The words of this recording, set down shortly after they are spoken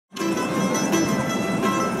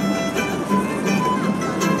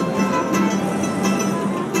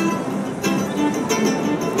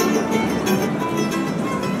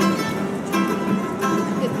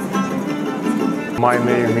My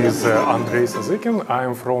name is Andrey Sozykin.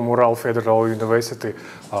 I'm from Ural Federal University,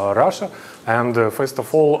 Russia. And first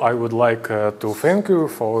of all, I would like to thank you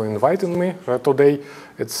for inviting me today.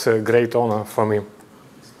 It's a great honor for me.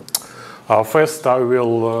 First, I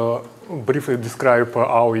will briefly describe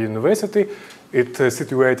our university. It's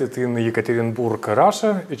situated in Yekaterinburg,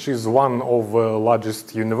 Russia. It is one of the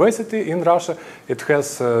largest universities in Russia. It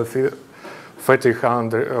has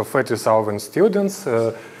 30,000 students,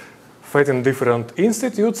 13 different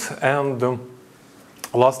institutes, and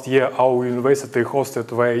last year our university hosted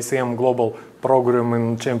the ACM Global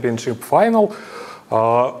Programming Championship final.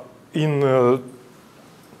 In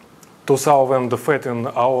 2013,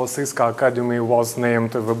 our Cisco Academy was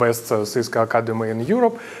named the best Cisco Academy in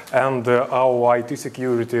Europe, and our IT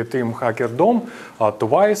security team HackerDome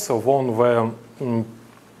twice won the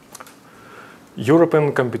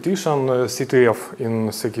European competition CTF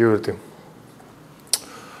in security.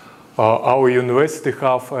 Our university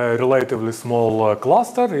have a relatively small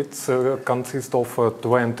cluster. It consists of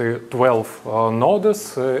 12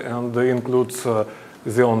 nodes and includes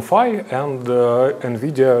Xeon Phi and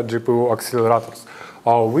NVIDIA GPU accelerators.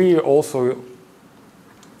 We also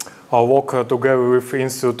work together with the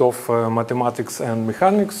Institute of Mathematics and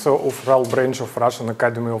Mechanics of Ural branch of Russian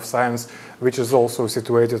Academy of Science, which is also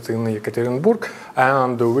situated in Yekaterinburg,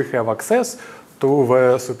 and we have access to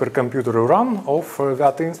the supercomputer Uran of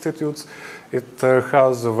that institute. It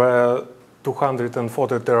has the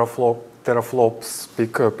 240 teraflops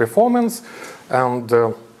peak performance, and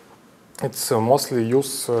it's mostly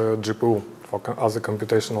use GPU as a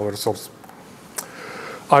computational resource.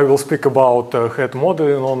 I will speak about head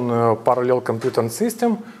modeling on parallel computing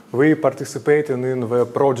system. We participated in the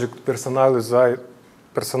project personalized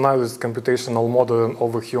computational modeling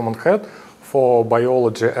of a human head for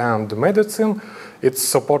biology and medicine. It's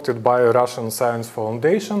supported by Russian Science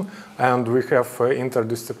Foundation, and we have an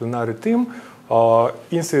interdisciplinary team.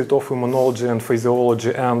 Institute of Immunology and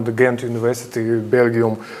Physiology and Ghent University,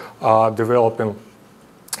 Belgium, are developing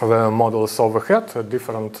the models of the head,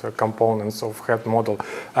 different components of head model,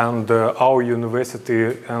 and our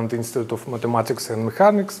university and Institute of Mathematics and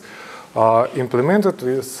Mechanics implemented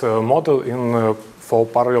this model for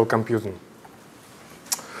parallel computing.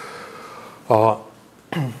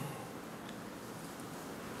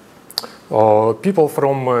 People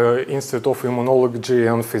from Institute of Immunology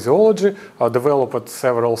and Physiology developed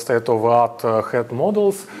several state-of-the-art head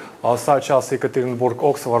models, such as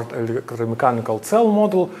Yekaterinburg-Oxford electromechanical cell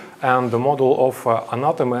model and the model of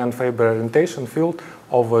anatomy and fiber orientation field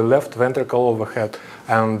of the left ventricle of the head.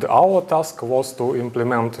 And our task was to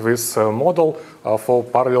implement this model for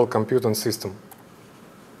parallel computing system.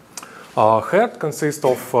 Head consists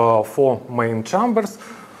of 4 main chambers.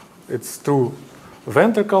 It's 2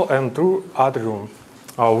 ventricle and 2 atrium.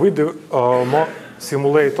 We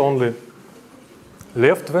simulate only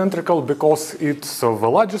left ventricle because it's the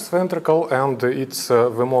largest ventricle and it's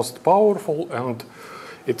the most powerful, and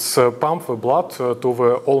it's pump the blood to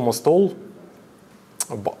the almost all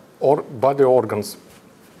body organs.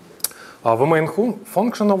 The main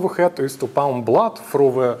function of the head is to pump blood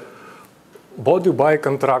through the body by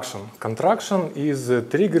contraction. Contraction is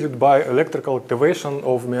triggered by electrical activation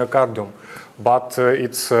of myocardium, but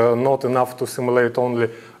it's not enough to simulate only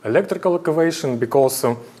electrical activation because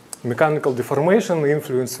mechanical deformation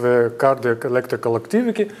influences the cardiac electrical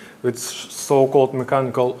activity with so-called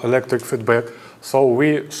mechanical electric feedback. So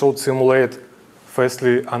we should simulate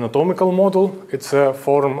firstly anatomical model. It's a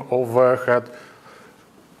form of the head,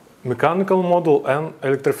 mechanical model and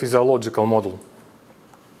electrophysiological model.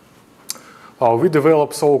 We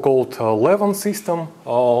developed so-called Levin system.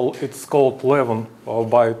 It's called Levin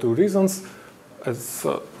by 2 reasons. It's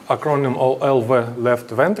acronym LV,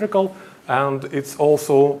 left ventricle, and it's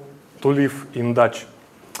also to live in Dutch.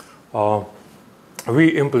 We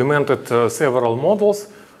implemented several models.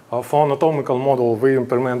 For anatomical model, we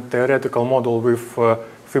implement theoretical model with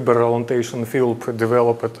fiber orientation field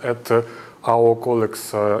developed at our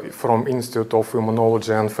colleagues from Institute of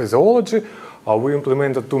Immunology and Physiology. We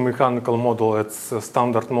implemented 2 mechanical models. It's a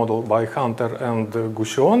standard model by Hunter and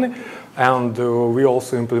Guccione, and we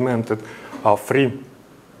also implemented 3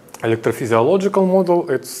 electrophysiological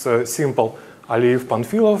model. It's a simple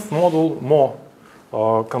Aliyev-Panfilov model, more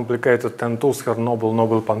complicated than Tusher,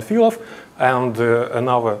 Nobel, Panfilov, and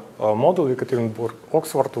another model,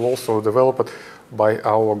 Yekaterinburg-Oxford, also developed by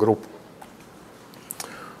our group.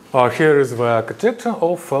 Here is the architecture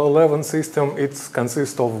of Levin system. It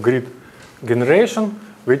consists of grid generation,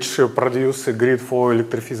 which produce a grid for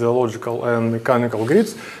electrophysiological and mechanical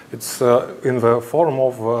grids. It's in the form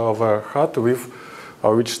of a heart with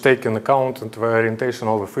which take in account the orientation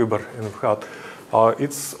of the fiber in the heart.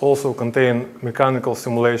 It's also contain mechanical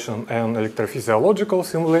simulation and electrophysiological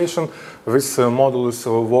simulation. This model is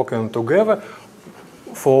working together.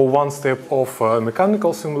 For one step of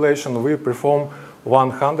mechanical simulation, we perform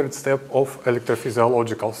 100 steps of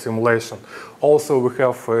electrophysiological simulation. Also, we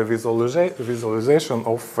have visualization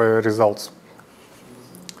of results.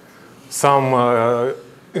 Some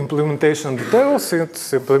implementation details.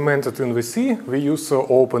 It's implemented in VC. We use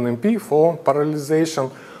OpenMP for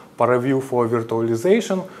parallelization, ParaView for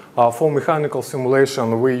virtualization. For mechanical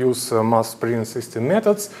simulation, we use mass pre-insisting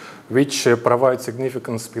methods, which provide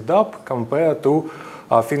significant speed up compared to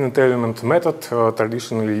finite element method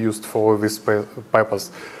traditionally used for this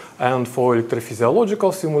purpose. And for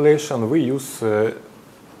electrophysiological simulation, we use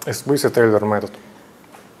explicit Euler method.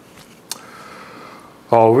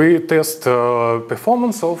 We test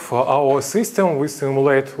performance of our system. We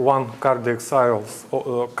simulate one cardiac cycle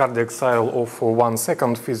of 1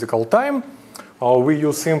 second physical time. We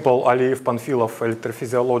use simple Aliyev-Panfilov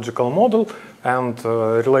electrophysiological model and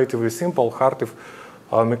relatively simple Kharkiv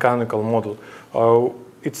mechanical model.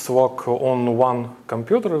 It's work on one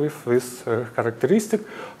computer with this characteristic.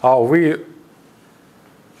 We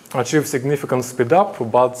achieve significant speed up,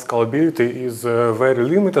 but scalability is very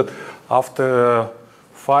limited. After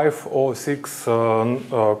 5 or 6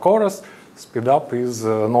 cores, speed up is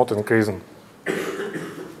not increasing.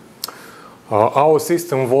 Our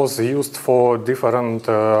system was used for different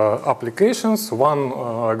applications. One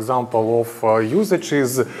example of usage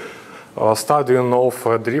is studying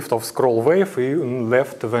of drift of scroll wave in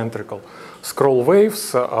left ventricle. Scroll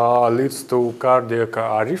waves leads to cardiac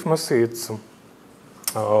arrhythmias. It's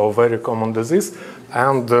a very common disease,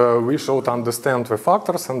 and we should understand the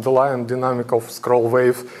factors underlying dynamic of scroll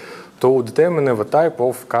wave to determine the type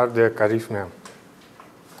of cardiac arrhythmia.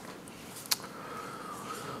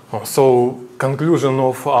 So, conclusion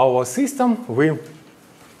of our system: we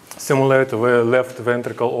simulate the left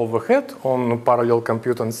ventricle overhead on parallel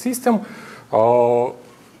computing system.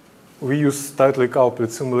 We use tightly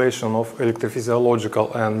coupled simulation of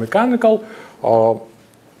electrophysiological and mechanical.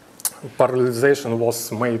 Parallelization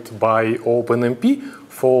was made by OpenMP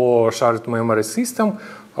for shared memory system.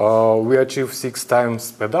 We achieve 6 times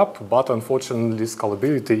speed up, but unfortunately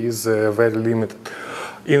scalability is very limited.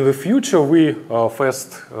 In the future,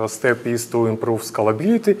 first step is to improve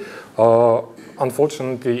scalability.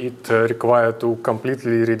 Unfortunately, it required to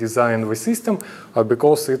completely redesign the system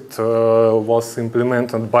because it was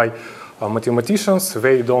implemented by mathematicians.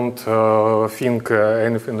 They don't think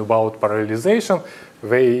anything about parallelization.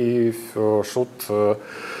 They should.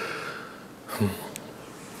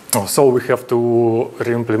 So we have to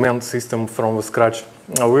re-implement system from scratch.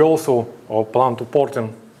 We also plan to port in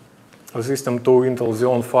a system to Intel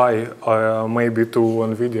Xeon Phi, maybe to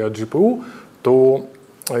NVIDIA GPU, to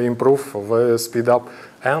improve the speed up,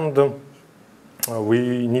 and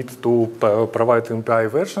we need to provide MPI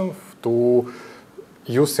version to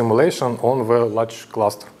use simulation on the large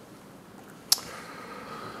cluster.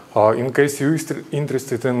 In case you're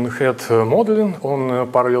interested in head modeling on a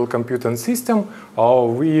parallel computing system,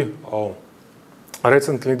 we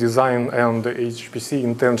recently designed an HPC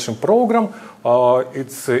intention program.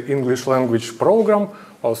 It's an English language program,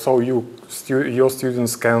 so your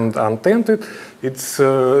students can attend it. Its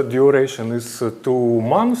duration is 2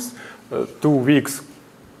 months, 2 weeks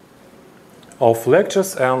of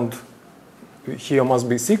lectures, and here must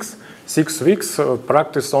be 6 weeks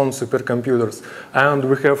practice on supercomputers. And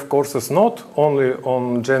we have courses not only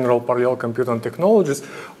on general parallel computing technologies,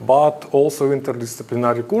 but also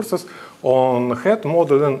interdisciplinary courses on head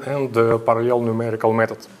modeling and parallel numerical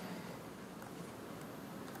methods.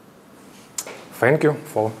 Thank you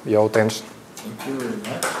for your attention. Thank you very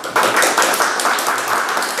much.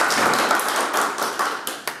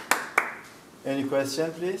 Any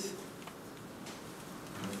question, please?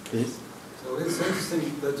 Please. So it's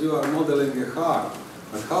interesting that you are modeling a heart,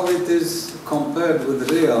 but how it is compared with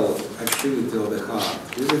real activity of the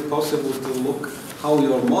heart? Is it possible to look how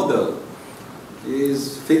your model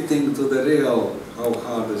is fitting to the real, how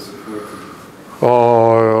hard is it working?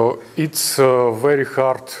 It's very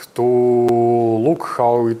hard to look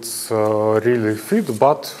how it's really fit,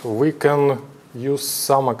 but we can use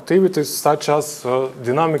some activities such as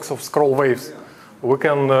dynamics of scroll waves. Yeah. We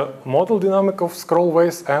can model dynamic of scroll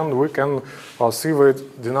waves, and we can see the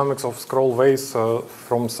dynamics of scroll waves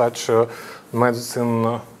from such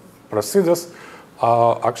medicine procedures.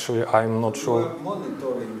 Actually, I'm not sure. You are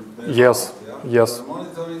monitoring the Yes, heart, yeah? yes. You are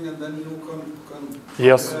monitoring, and then you can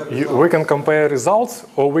Yes, compare we can compare results,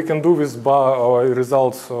 or we can do this by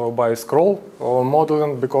results by scroll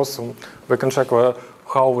modeling, because we can check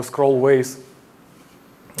how the scroll waves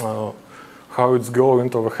how it's going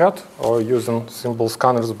to the head using simple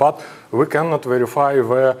scanners, but we cannot verify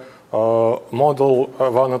the model,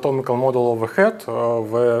 the anatomical model of the head,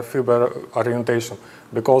 the fiber orientation,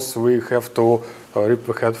 because we have to rip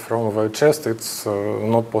the head from the chest. It's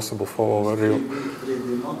not possible for real.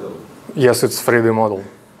 3D model? Yes, it's 3D model.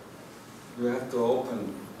 You have to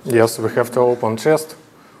open. Yes, we have to open chest.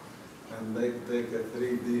 And they take a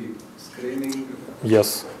 3D screening.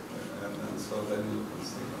 Yes. And so then you can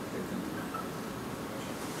see what they can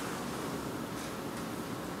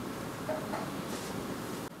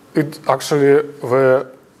do. It actually, the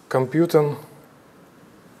computational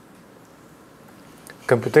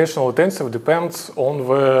intensive depends on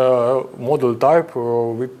the model type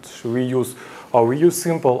which we use. We use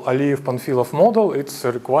simple Aliyev-Panfilov model. It's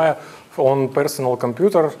required on personal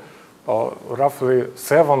computer roughly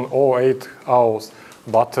 7 or 8 hours.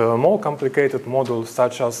 But more complicated models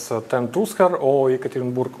such as 10-Tusker or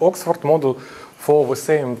Ekaterinburg-Oxford model for the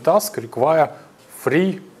same task require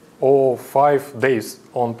 3 or 5 days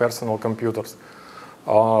on personal computers.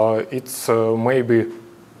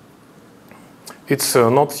 It's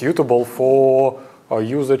not suitable for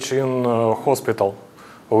usage in hospital.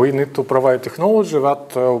 We need to provide technology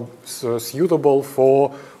that is suitable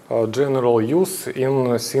for general use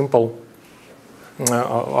in simple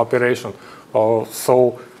operation.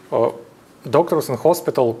 So doctors in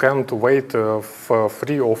hospital can't wait for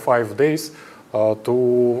 3 or 5 days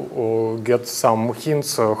to get some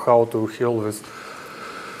hints how to heal this.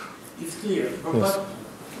 It's clear. Yes. But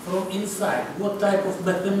from inside, what type of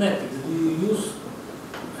mathematics do you use?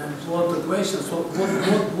 And what equations? So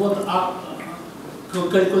what are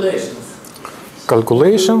calculations?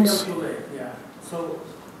 Calculations? Yeah. So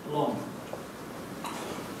long.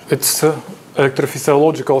 It's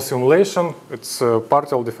electrophysiological simulation. It's a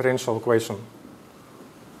partial differential equation.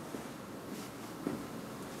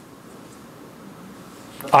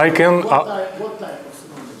 I can. What type of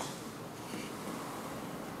simulation?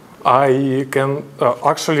 I can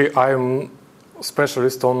actually. I'm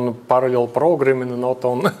specialist on parallel programming, not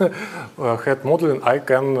on head modeling. I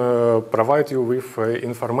can provide you with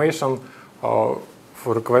information for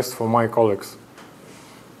request from my colleagues.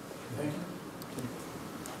 Thank you.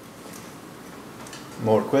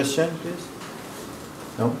 More question, please?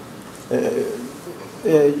 No?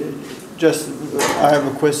 Just, I have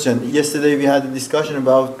a question. Yesterday we had a discussion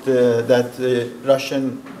about that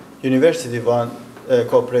Russian university won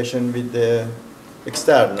cooperation with the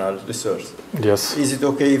external research. Yes. Is it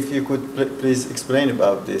okay if you could please explain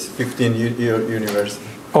about this 15-year university?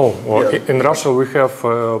 Oh, well, Yeah. In Russia we have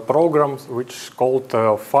programs which called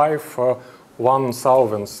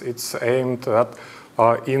 5-1000s. It's aimed at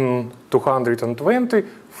in 220,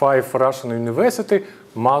 5 Russian university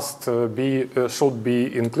should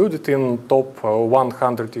be included in top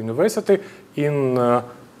 100 university in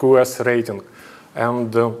QS rating.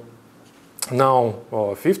 And now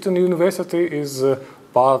 15 university is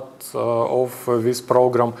part of this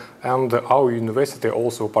program, and our university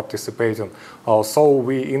also participating. So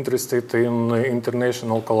we interested in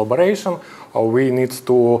international collaboration. We need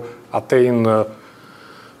to attain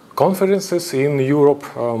conferences in Europe,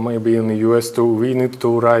 maybe in the US too. We need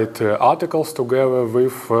to write articles together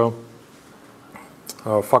with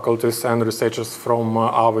faculties and researchers from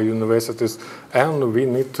our universities, and we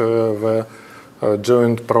need the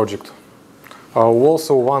joint project.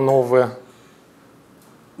 Also, one of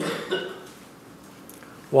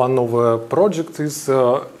the projects is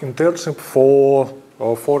internship for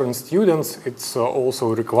foreign students. It's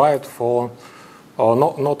also required for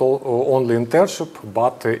not only internship,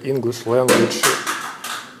 but English language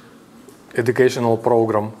educational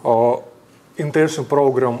program. Internship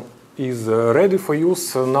program is ready for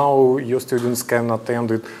use. Now your students can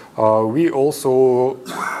attend it. We also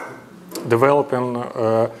developing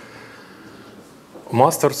a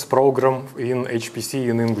master's program in HPC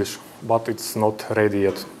in English, but it's not ready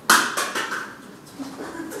yet.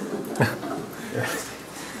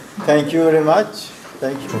 Thank you very much.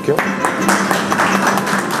 Thank you. Thank you.